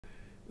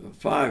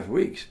5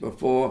 weeks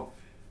before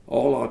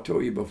all I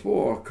told you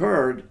before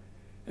occurred,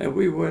 and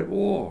we were at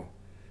war.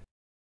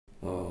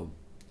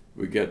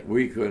 We get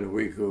weaker and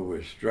weaker,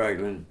 we're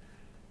straggling,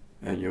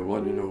 and you're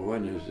wondering,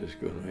 when is this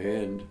going to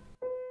end?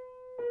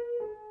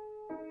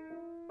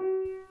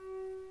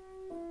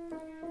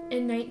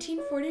 In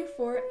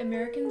 1944,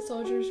 American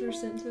soldiers were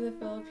sent to the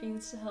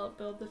Philippines to help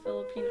build the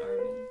Philippine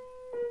Army.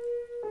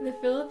 The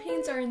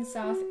Philippines are in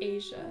South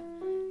Asia.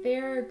 They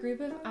are a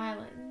group of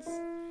islands.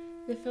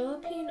 The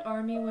Philippine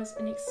Army was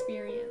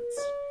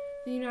inexperienced.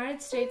 The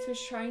United States was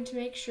trying to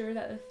make sure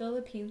that the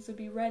Philippines would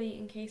be ready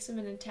in case of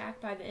an attack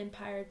by the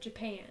Empire of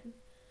Japan.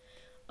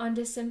 On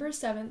December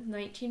 7,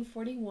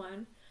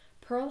 1941,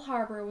 Pearl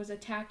Harbor was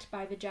attacked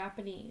by the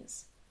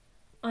Japanese.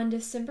 On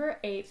December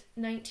 8,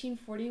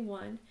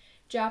 1941,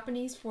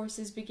 Japanese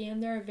forces began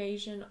their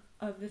invasion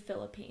of the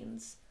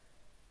Philippines.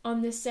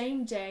 On the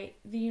same day,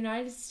 the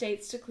United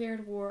States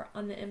declared war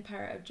on the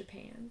Empire of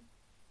Japan.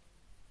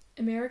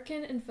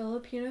 American and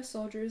Filipino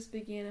soldiers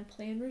began a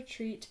planned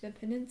retreat to the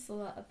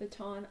peninsula of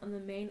Bataan on the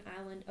main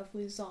island of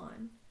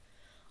Luzon.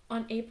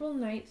 On April 9,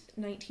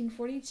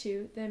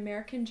 1942, the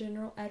American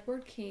General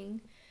Edward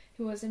King,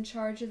 who was in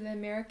charge of the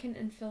American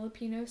and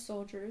Filipino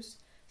soldiers,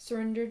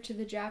 surrendered to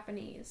the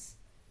Japanese.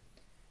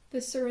 The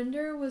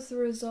surrender was the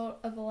result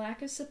of a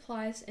lack of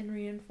supplies and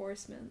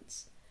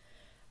reinforcements.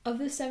 Of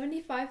the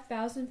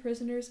 75,000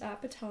 prisoners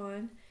at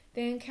Bataan,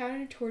 they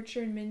encountered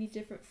torture in many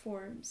different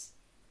forms.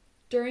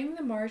 During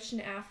the march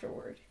and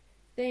afterward,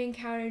 they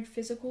encountered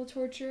physical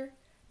torture,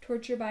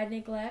 torture by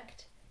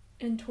neglect,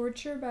 and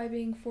torture by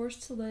being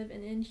forced to live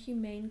in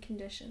inhumane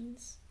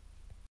conditions.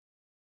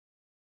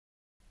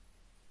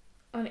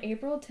 On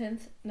April 10,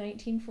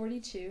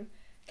 1942,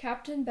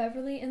 Captain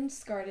Beverly N.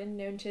 Scarden,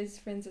 known to his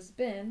friends as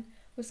Ben,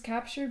 was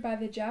captured by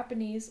the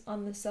Japanese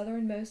on the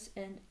southernmost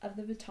end of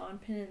the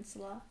Bataan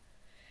Peninsula.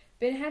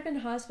 Ben had been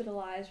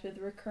hospitalized with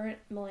recurrent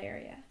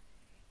malaria.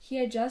 He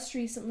had just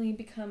recently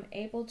become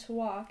able to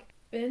walk.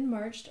 Ben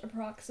marched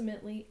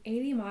approximately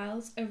 80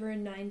 miles over a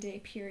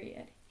 9-day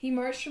period. He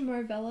marched from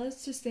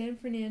Marvelas to San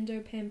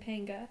Fernando,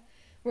 Pampanga,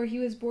 where he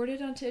was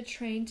boarded onto a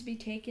train to be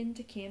taken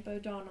to Camp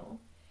O'Donnell.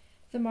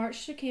 The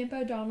march to Camp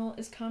O'Donnell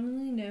is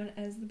commonly known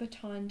as the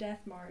Bataan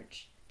Death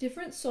March.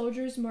 Different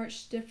soldiers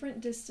marched different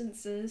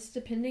distances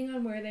depending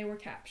on where they were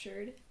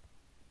captured.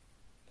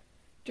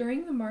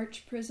 During the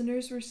march,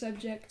 prisoners were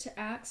subject to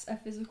acts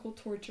of physical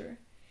torture,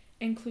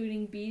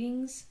 including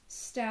beatings,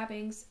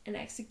 stabbings, and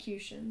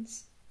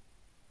executions.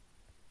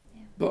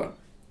 But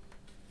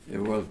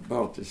it was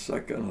about the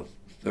second or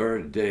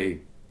third day,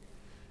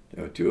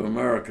 there were 2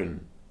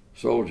 American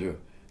soldier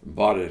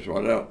bodies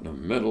right out in the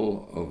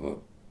middle of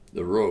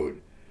the road.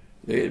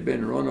 They had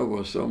been run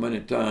over so many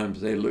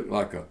times they looked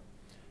like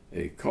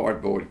a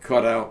cardboard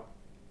cutout.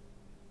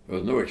 There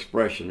was no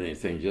expression or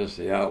anything, just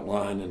the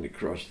outline and the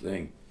crushed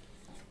thing.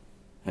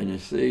 And you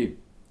see,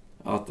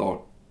 I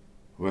thought,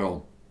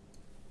 well,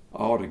 I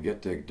ought to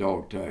get their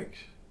dog tags.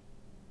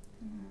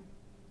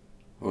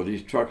 Well,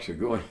 these trucks are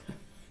going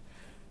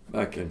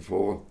back and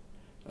forth,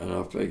 and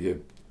I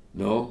figured,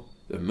 no,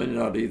 the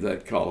minute I'd leave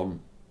that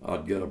column,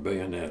 I'd get a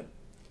bayonet.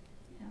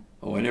 Yeah.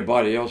 Or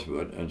anybody else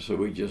would. And so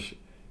we just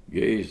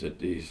gazed at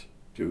these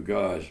 2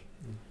 guys.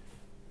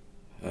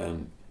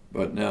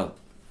 But now,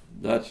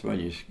 that's when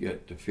you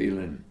get the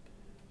feeling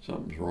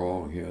something's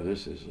wrong here.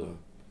 This is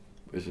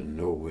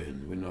no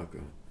win. We're not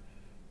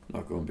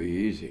going to be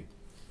easy.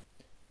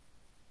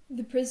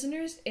 The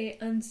prisoners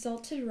ate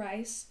unsalted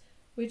rice,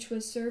 which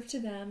was served to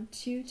them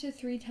 2 to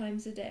 3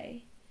 times a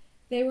day.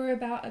 They were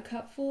about a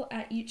cupful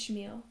at each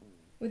meal.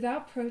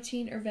 Without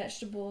protein or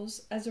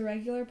vegetables as a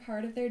regular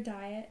part of their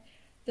diet,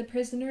 the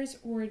prisoners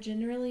were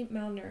generally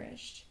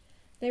malnourished.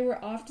 They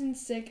were often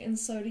sick and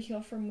slow to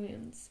heal from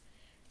wounds.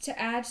 To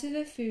add to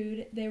the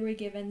food they were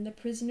given, the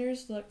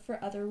prisoners looked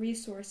for other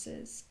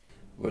resources.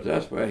 But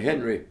that's where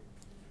Henry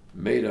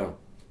made a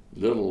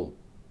little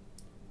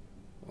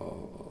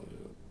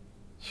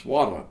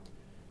swatter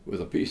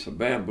with a piece of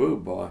bamboo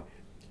by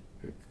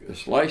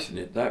slicing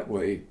it that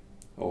way,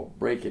 or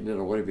breaking it,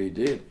 or whatever he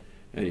did,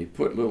 and he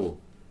put little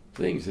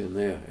things in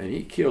there, and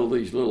he killed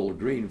these little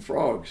green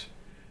frogs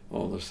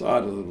on the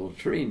side of the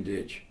latrine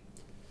ditch,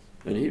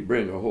 and he'd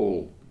bring a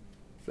whole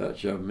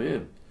batch of them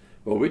in.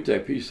 Well, we'd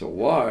take a piece of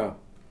wire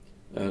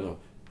and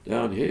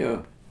down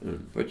here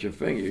and put your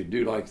finger, you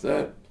do like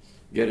that,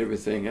 get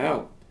everything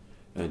out,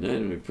 and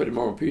then we put him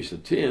on a piece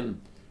of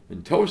tin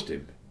and toast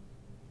him.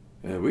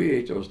 And we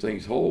ate those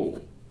things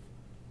whole,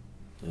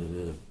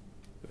 and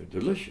they're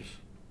delicious.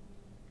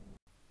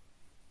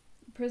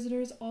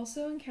 Prisoners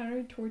also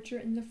encountered torture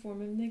in the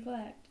form of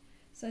neglect,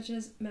 such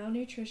as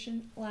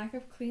malnutrition, lack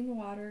of clean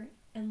water,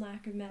 and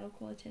lack of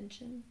medical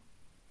attention.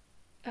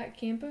 At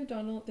Camp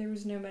O'Donnell, there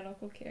was no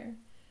medical care.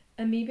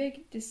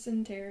 Amoebic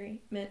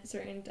dysentery meant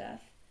certain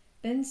death.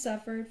 Ben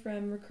suffered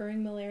from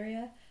recurring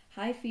malaria,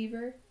 high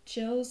fever,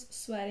 chills,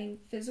 sweating,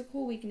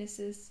 physical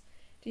weaknesses,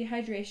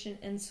 dehydration,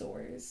 and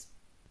sores.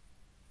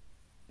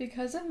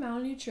 Because of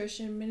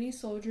malnutrition, many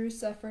soldiers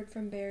suffered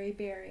from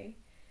beriberi.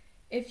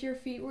 If your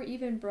feet were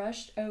even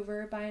brushed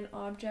over by an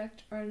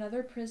object or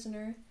another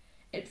prisoner,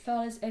 it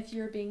felt as if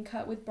you were being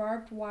cut with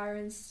barbed wire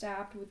and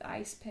stabbed with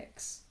ice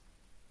picks.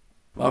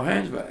 My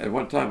hands at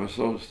one time were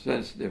so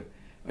sensitive,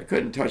 I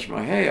couldn't touch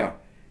my hair.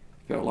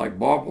 It felt like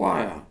barbed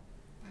wire.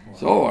 Wow.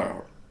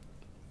 So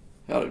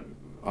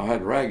I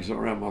had rags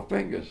around my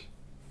fingers.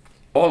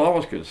 All I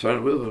was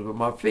concerned with was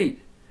my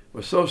feet.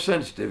 Were so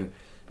sensitive.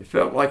 It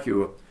felt like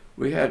you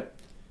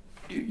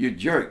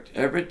jerked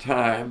every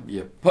time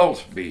your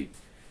pulse beat.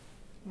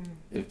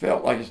 It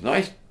felt like it's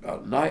nice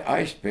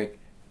ice pick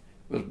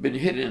was been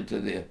hit into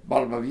the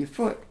bottom of your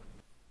foot.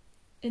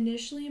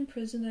 Initially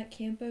imprisoned at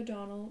Camp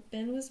O'Donnell,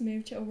 Ben was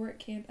moved to a work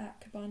camp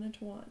at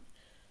Cabanatuan.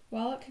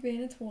 While at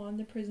Cabanatuan,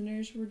 the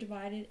prisoners were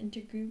divided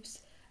into groups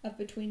of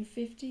between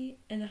 50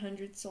 and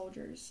 100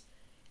 soldiers.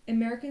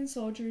 American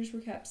soldiers were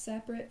kept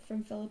separate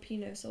from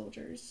Filipino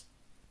soldiers.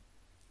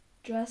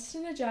 Dressed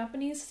in a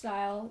Japanese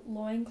style,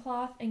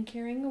 loincloth, and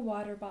carrying a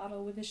water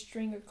bottle with a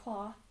string of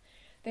cloth,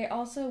 they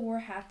also wore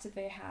hats if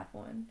they had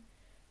one.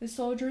 The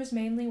soldiers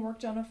mainly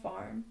worked on a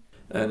farm.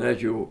 And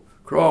as you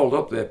crawled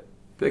up there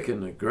picking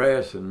the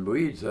grass and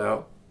weeds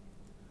out,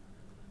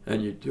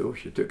 and you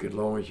took it as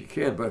long as you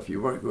can, but if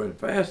you weren't going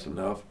fast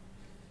enough,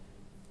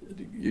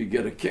 you'd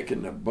get a kick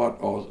in the butt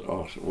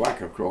or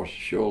whack across the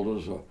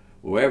shoulders or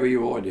wherever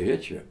you wanted to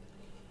hit you.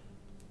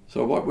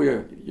 So what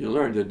you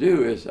learn to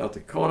do is, at the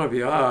corner of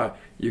your eye,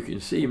 you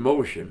can see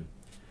motion.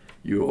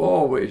 You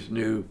always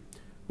knew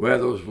where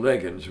those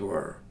leggings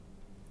were.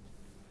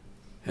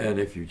 And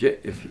if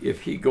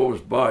he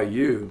goes by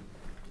you,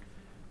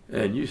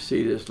 and you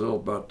see this little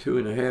about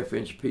 2.5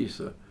 inch piece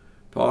of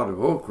pot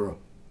of okra,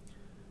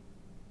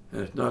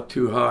 and it's not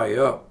too high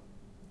up,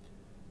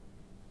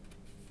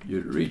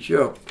 you'd reach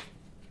up,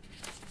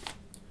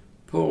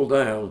 pull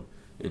down,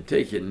 and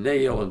take your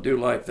nail and do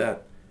like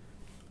that,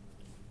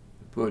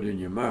 and put it in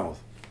your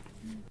mouth.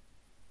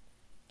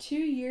 2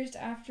 years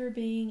after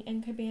being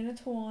in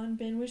Cabanatuan,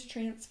 Ben was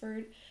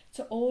transferred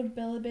to Old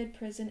Bilibid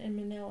Prison in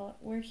Manila,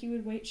 where he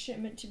would wait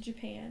shipment to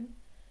Japan.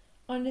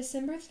 On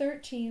December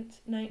 13,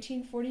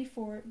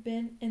 1944,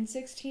 Ben and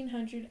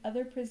 1,600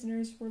 other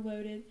prisoners were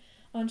loaded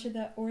onto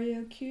the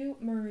Oryoku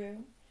Maru,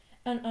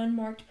 an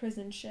unmarked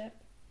prison ship.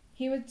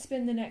 He would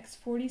spend the next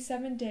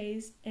 47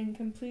 days in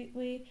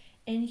completely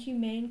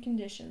inhumane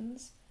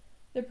conditions.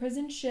 The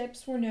prison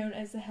ships were known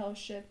as the Hell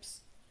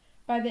Ships.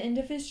 By the end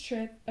of his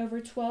trip, over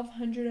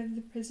 1,200 of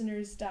the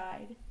prisoners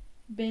died.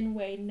 Ben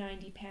weighed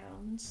 90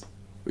 pounds.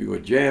 We were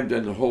jammed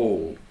in the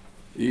hole,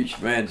 each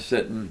man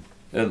sitting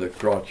in the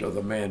crotch of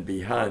the man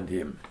behind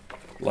him,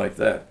 like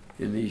that,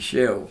 in these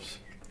shelves.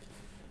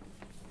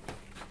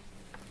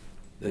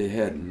 They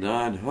had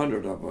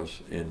 900 of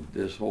us in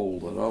this hole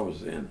that I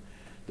was in.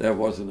 There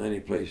wasn't any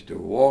place to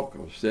walk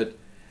or sit.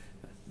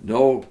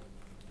 No,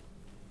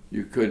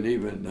 you couldn't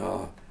even,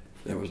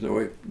 there was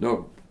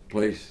no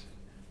place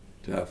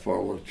to have for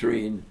a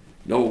latrine,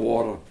 no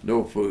water,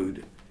 no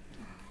food.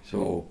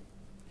 So,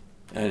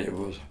 and it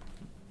was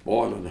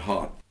boiling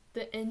hot.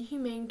 The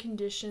inhumane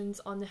conditions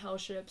on the hell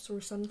ships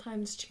were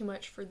sometimes too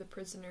much for the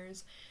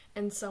prisoners,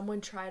 and some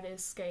would try to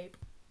escape.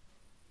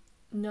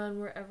 None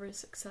were ever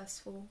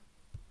successful.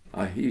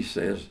 He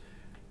says,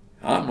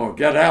 "I'm going to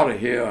get out of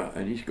here,"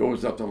 and he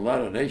goes up the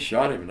ladder, and they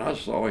shot him, and I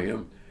saw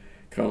him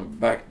come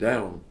back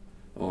down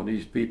on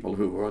these people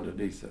who were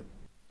underneath him.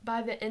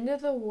 By the end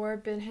of the war,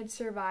 Ben had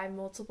survived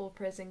multiple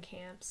prison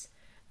camps,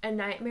 a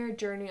nightmare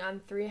journey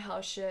on 3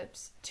 hell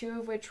ships, 2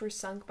 of which were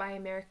sunk by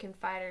American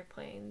fighter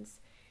planes.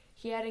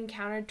 He had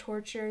encountered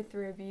torture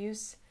through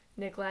abuse,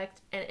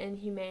 neglect, and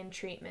inhumane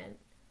treatment.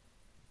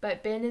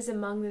 But Ben is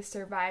among the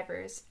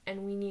survivors,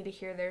 and we need to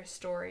hear their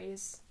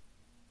stories.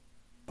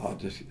 I'll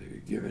just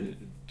give it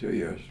to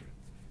you as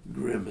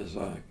grim as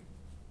I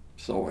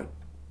saw it.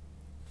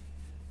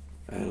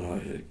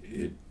 And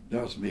it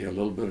does me a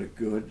little bit of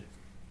good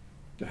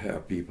to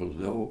have people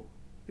know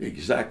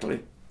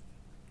exactly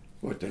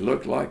what they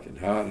look like and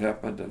how it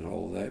happened and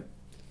all that.